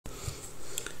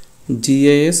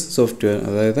GIS software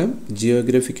അതായത്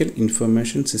geographical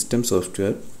information system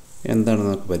software എന്താണെന്ന്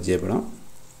നമുക്ക് പരിചയപ്പെടാം.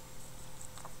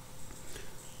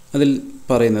 അതിൽ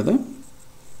പറയുന്നത്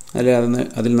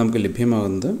അതിൽ നമുക്ക്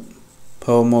ലഭ്യമാകുന്നത്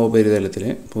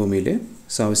ഭൗമോപരിതലത്തിലെ ഭൂമിയിലെ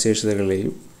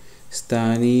സവിശേഷതകളെയും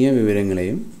സ്ഥാനീയ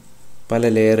വിവരങ്ങളെയും പല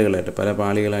ലെയറുകളായിട്ട് പല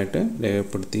പാളികളായിട്ട്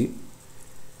രേഖപ്പെടുത്തി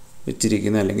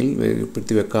വെച്ചിരിക്കുന്ന അല്ലെങ്കിൽ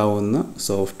രേഖപ്പെടുത്തി വെക്കാവുന്ന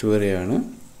സോഫ്റ്റ്വെയറാണ്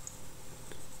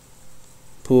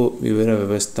ഭൂവിവര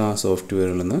വ്യവസ്ഥാ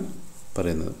സോഫ്റ്റ്വെയറുകളെന്ന്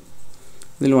പറയുന്നത്.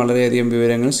 ഇതിൽ വളരെയധികം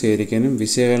വിവരങ്ങൾ ശേഖരിക്കാനും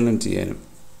വിശകലനം ചെയ്യാനും,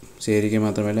 ശേഖരിക്കുക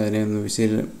മാത്രമല്ല അതിനെ ഒന്ന്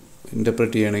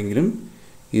ഇൻ്റർപ്രറ്റ് ചെയ്യണമെങ്കിലും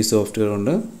ഈ സോഫ്റ്റ്വെയർ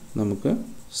കൊണ്ട് നമുക്ക്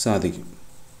സാധിക്കും.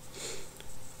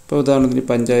 ഇപ്പോൾ ഉദാഹരണത്തിന്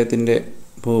പഞ്ചായത്തിൻ്റെ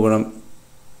ഭൂപടത്തിൽ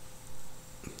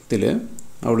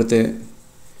അവിടുത്തെ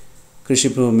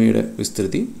കൃഷിഭൂമിയുടെ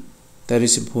വിസ്തൃതി,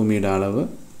 തരിശ് ഭൂമിയുടെ അളവ്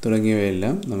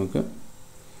തുടങ്ങിയവയെല്ലാം നമുക്ക്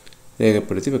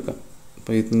രേഖപ്പെടുത്തി വെക്കാം.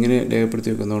 അപ്പോൾ ഇങ്ങനെ രേഖപ്പെടുത്തി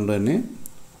വെക്കുന്നതുകൊണ്ട് തന്നെ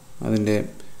അതിൻ്റെ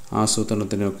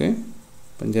ആസൂത്രണത്തിനൊക്കെ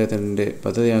പഞ്ചായത്തിൻ്റെ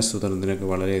പദ്ധതി ആസൂത്രണത്തിനൊക്കെ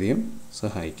വളരെയധികം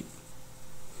സഹായിക്കും.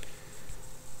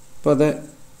 അപ്പോൾ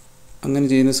അങ്ങനെ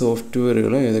ചെയ്യുന്ന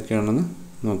സോഫ്റ്റ്വെയറുകൾ ഏതൊക്കെയാണെന്ന്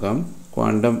നോക്കാം.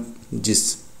 ക്വാണ്ടം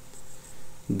ജിസ്,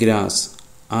 ഗ്രാസ്,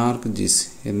 ആർക്ക് ജിസ്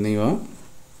എന്നിവ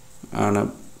ആണ്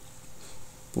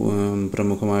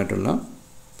പ്രമുഖമായിട്ടുള്ള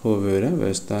ഭൂവിവര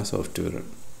വ്യവസ്ഥാ സോഫ്റ്റ്വെയറുകൾ.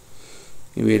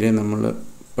 ഇവയിൽ നമ്മൾ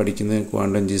പഠിക്കുന്നത്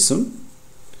ക്വാണ്ടം ജിസും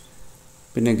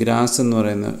പിന്നെ ഗ്രാസ് എന്ന്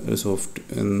പറയുന്ന ഒരു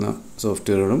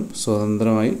സോഫ്റ്റ്വെയറുകളും സ്വതന്ത്ര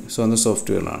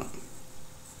സോഫ്റ്റ്വെയറുകളാണ്.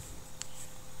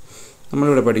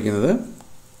 നമ്മളിവിടെ പഠിക്കുന്നത്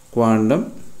ക്വാണ്ടം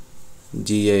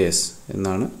GIS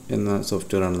എന്ന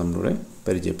സോഫ്റ്റ്വെയറാണ് നമ്മളിവിടെ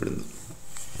പരിചയപ്പെടുന്നത്.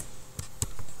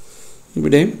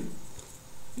 ഇവിടെ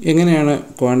എങ്ങനെയാണ്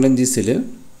ക്വാണ്ടം ജിസിൽ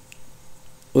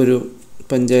ഒരു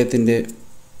പഞ്ചായത്തിൻ്റെ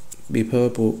വിഭവ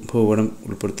ഭൂപടം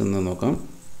ഉൾപ്പെടുത്തുന്നത് നോക്കാം.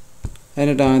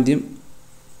 അതിനായിട്ട് ആദ്യം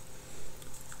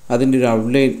അതിൻ്റെ ഒരു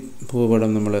ഔട്ട്ലൈൻ ഭൂപടം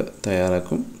നമ്മൾ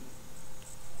തയ്യാറാക്കും.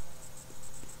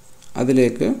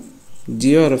 അതിലേക്ക്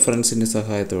ജിയോ റെഫറൻസിൻ്റെ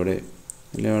സഹായത്തോടെ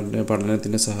അല്ലെങ്കിൽ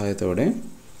പഠനത്തിൻ്റെ സഹായത്തോടെ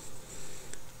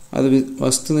അത്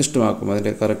വസ്തുനിഷ്ഠമാക്കും.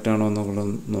 അതിൻ്റെ കറക്റ്റാണോ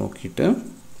എന്നുള്ളത് നോക്കിയിട്ട്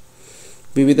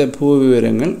വിവിധ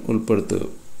ഭൂവിവരങ്ങൾ ഉൾപ്പെടുത്തുക.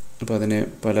 അപ്പോൾ അതിനെ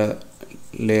പല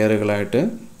ലെയറുകളായിട്ട്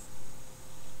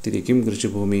തിരിക്കും.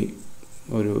 കൃഷിഭൂമി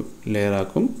ഒരു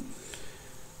ലെയറാക്കും.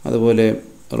 അതുപോലെ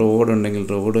റോഡുണ്ടെങ്കിൽ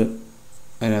റോഡ്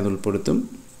അതിനകത്ത് ഉൾപ്പെടുത്തും.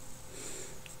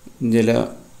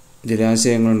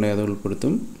 ജലാശയങ്ങളുണ്ടെങ്കിൽ അത്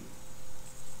ഉൾപ്പെടുത്തും.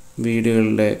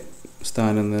 വീടുകളുടെ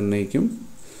സ്ഥാനം നിർണ്ണയിക്കും.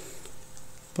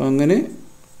 അപ്പോൾ അങ്ങനെ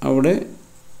അവിടെ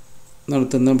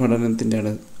നടത്തുന്ന പഠനത്തിൻ്റെ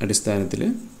അടിസ്ഥാനത്തിൽ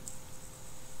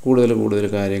കൂടുതൽ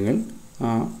കാര്യങ്ങൾ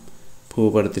ആ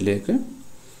ഭൂപടത്തിലേക്ക്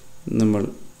നമ്മൾ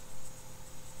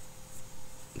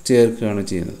ചേർക്കുകയാണ്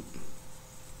ചെയ്യുന്നത്.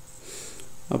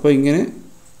 അപ്പോൾ ഇങ്ങനെ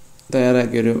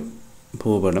തയ്യാറാക്കിയൊരു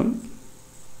ഭൂപടം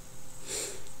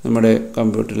നമ്മുടെ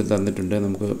കമ്പ്യൂട്ടറിൽ തന്നിട്ടുണ്ട്.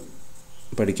 നമുക്ക്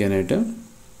പഠിക്കാനായിട്ട്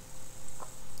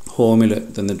ഹോമിൽ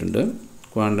തന്നിട്ടുണ്ട്.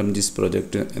 ക്വാണ്ടം ജിസ്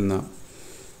പ്രൊജക്റ്റ് എന്ന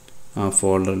ആ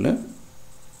ഫോൾഡറിൽ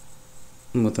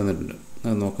നമുക്ക് തന്നിട്ടുണ്ട്.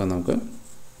 അത് നോക്കാം. നമുക്ക്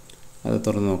അത്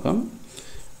തുറന്ന് നോക്കാം.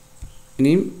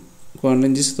 ഇനിയും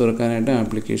ക്വാണ്ടം ജിസ് തുറക്കാനായിട്ട്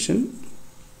ആപ്ലിക്കേഷൻ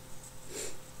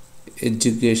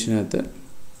എഡ്യൂക്കേഷനകത്ത്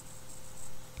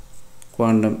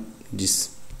ക്വാണ്ടം ജിസ്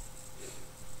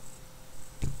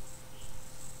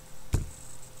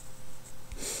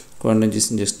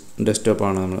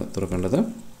ഡെസ്ക്ടോപ്പാണ് നമ്മൾ തുറക്കേണ്ടത്.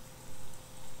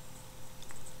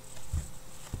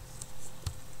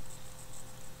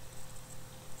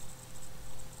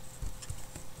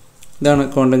 ഇതാണ്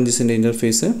ക്വാണ്ടം ജിസിൻ്റെ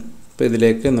ഇൻ്റർഫേസ്. അപ്പോൾ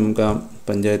ഇതിലേക്ക് നമുക്ക് ആ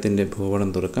പഞ്ചായത്തിൻ്റെ ഭൂപടം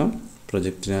തുറക്കാം.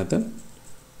 പ്രൊജക്റ്റിനകത്ത്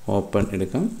ഓപ്പൺ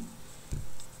എടുക്കാം.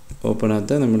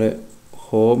 ഓപ്പണകത്ത് നമ്മുടെ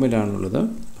ഹോമിലാണുള്ളത്.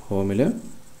 ഹോമിൽ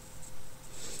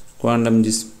ക്വാണ്ടം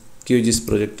ജിസ് QGIS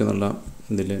പ്രൊജക്റ്റ് എന്നുള്ള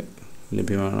ഇതിൽ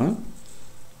ലഭ്യമാണ്.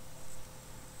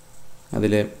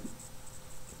 അതിലെ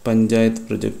പഞ്ചായത്ത്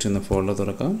പ്രൊജക്റ്റ് എന്ന ഫോൾഡർ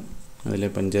തുറക്കാം. അതിലെ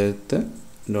പഞ്ചായത്ത്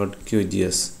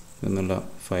 .qgs എന്നുള്ള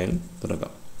ഫയൽ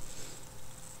തുറക്കാം.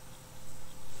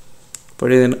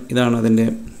 അപ്പോൾ ഇതാണ് അതിൻ്റെ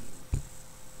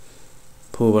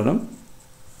ഭൂപടം.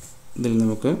 ഇതിൽ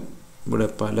നമുക്ക് ഇവിടെ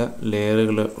പല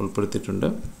ലെയറുകൾ ഉൾപ്പെടുത്തിയിട്ടുണ്ട്.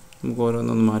 നമുക്ക്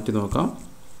ഓരോന്നൊന്ന് മാറ്റി നോക്കാം.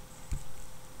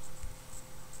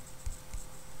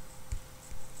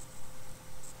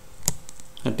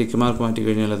 ആ ടിക്ക് മാർക്ക് മാറ്റി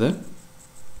കഴിഞ്ഞാൽ അത്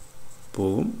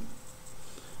പോകും.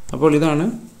 അപ്പോൾ ഇതാണ്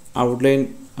ഔട്ട്ലൈൻ.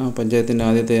 പഞ്ചായത്തിൻ്റെ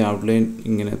ആദ്യത്തെ ഔട്ട്ലൈൻ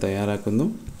ഇങ്ങനെ തയ്യാറാക്കുന്നു.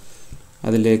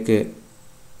 അതിലേക്ക്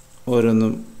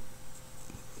ഓരോന്നും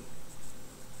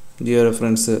ജിയോ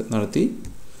റെഫറൻസ് നടത്തി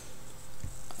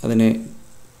അതിനെ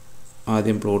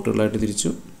ആദ്യം പ്ലോട്ടുകളായിട്ട് തിരിച്ചു.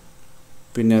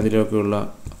 പിന്നെ അതിലൊക്കെയുള്ള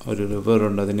ഒരു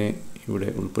റിവറുണ്ട്, അതിനെ ഇവിടെ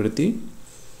ഉൾപ്പെടുത്തി.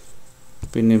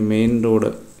 പിന്നെ മെയിൻ റോഡ്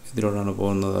ഇതിലൂടെയാണ്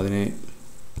പോകുന്നത്, അതിനെ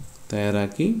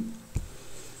തയ്യാറാക്കി.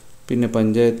 പിന്നെ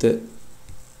പഞ്ചായത്ത്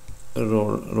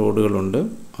റോഡുകളുണ്ട്,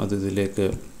 അത് ഇതിലേക്ക്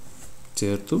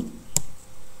ചേർത്തു.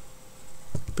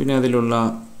 പിന്നെ അതിലുള്ള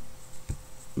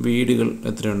വീടുകൾ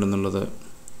എത്രയുണ്ടെന്നുള്ളത്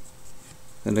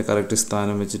അതിൻ്റെ കറക്റ്റ്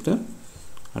സ്ഥാനം വെച്ചിട്ട്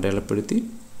അടയാളപ്പെടുത്തി.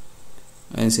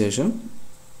 അതിനുശേഷം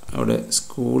അവിടെ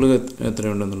സ്കൂളുകൾ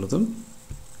എത്രയുണ്ടെന്നുള്ളതും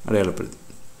അടയാളപ്പെടുത്തി.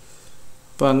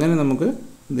 അപ്പോൾ അങ്ങനെ നമുക്ക്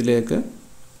ഇതിലേക്ക്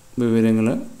വിവരങ്ങൾ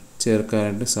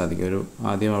ചേർക്കാനായിട്ട് സാധിക്കും.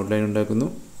 ആദ്യം ഔട്ട്ലൈൻ ഉണ്ടാക്കുന്നു,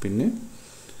 പിന്നെ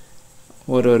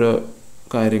ഓരോരോ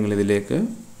കാര്യങ്ങൾ ഇതിലേക്ക്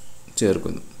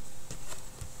ചേർക്കുന്നു.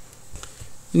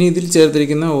 ഇനി ഇതിൽ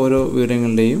ചേർത്തിരിക്കുന്ന ഓരോ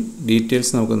വിവരങ്ങളുടെയും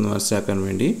ഡീറ്റെയിൽസ് നമുക്കൊന്ന് മനസ്സിലാക്കാൻ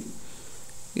വേണ്ടി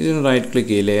ഇതിന് റൈറ്റ്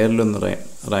ക്ലിക്ക് ചെയ്യും. ലെയറിലൊന്ന്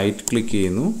റൈറ്റ് ക്ലിക്ക്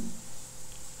ചെയ്യുന്നു.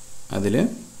 അതിൽ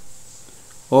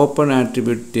ഓപ്പൺ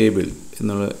ആട്രിബ്യൂട്ട് ടേബിൾ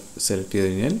എന്നുള്ളത് സെലക്ട് ചെയ്ത്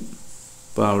കഴിഞ്ഞാൽ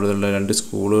ഇപ്പോൾ അവിടെയുള്ള 2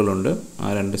 സ്കൂളുകളുണ്ട്. ആ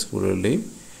 2 സ്കൂളുകളുടെയും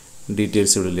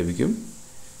ഡീറ്റെയിൽസ് ഇവിടെ ലഭിക്കും.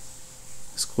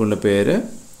 സ്കൂളിൻ്റെ പേര്,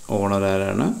 ഓണർ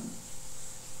ആരാണ്,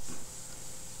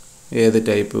 ഏത്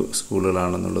ടൈപ്പ്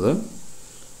സ്കൂളുകളാണെന്നുള്ളത്,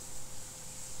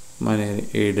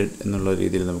 എയ്ഡഡ് എന്നുള്ള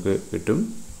രീതിയിൽ നമുക്ക് കിട്ടും.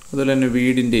 അതുപോലെ തന്നെ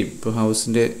വീടിൻ്റെയും, ഇപ്പോൾ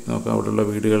ഹൗസിൻ്റെ നോക്കാം, അവിടെയുള്ള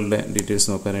വീടുകളുടെ ഡീറ്റെയിൽസ്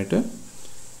നോക്കാനായിട്ട്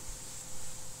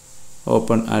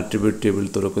ഓപ്പൺ ആട്രിബ്യൂട്ട് ടേബിൾ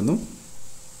തുറക്കുന്നു.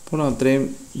 അപ്പോൾ അത്രയും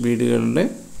വീടുകളുടെ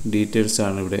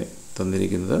ഡീറ്റെയിൽസാണ് ഇവിടെ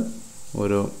തന്നിരിക്കുന്നത്.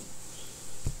 ഓരോ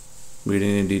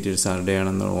വീടിൻ്റെ ഡീറ്റെയിൽസ്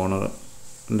ആരുടെയാണെന്ന്,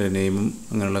 ഓണറിൻ്റെ നെയിമും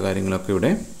അങ്ങനെയുള്ള കാര്യങ്ങളൊക്കെ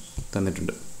ഇവിടെ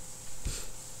തന്നിട്ടുണ്ട്.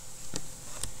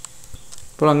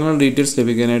 അപ്പോൾ അങ്ങനെയുള്ള ഡീറ്റെയിൽസ്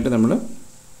ലഭിക്കാനായിട്ട് നമ്മൾ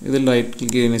ഇതിൽ റൈറ്റ്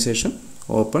ക്ലിക്ക് ചെയ്തതിന് ശേഷം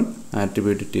ഓപ്പൺ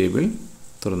ആട്രിബ്യൂട്ട് ടേബിൾ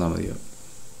തുറന്നാൽ മതിയാവും.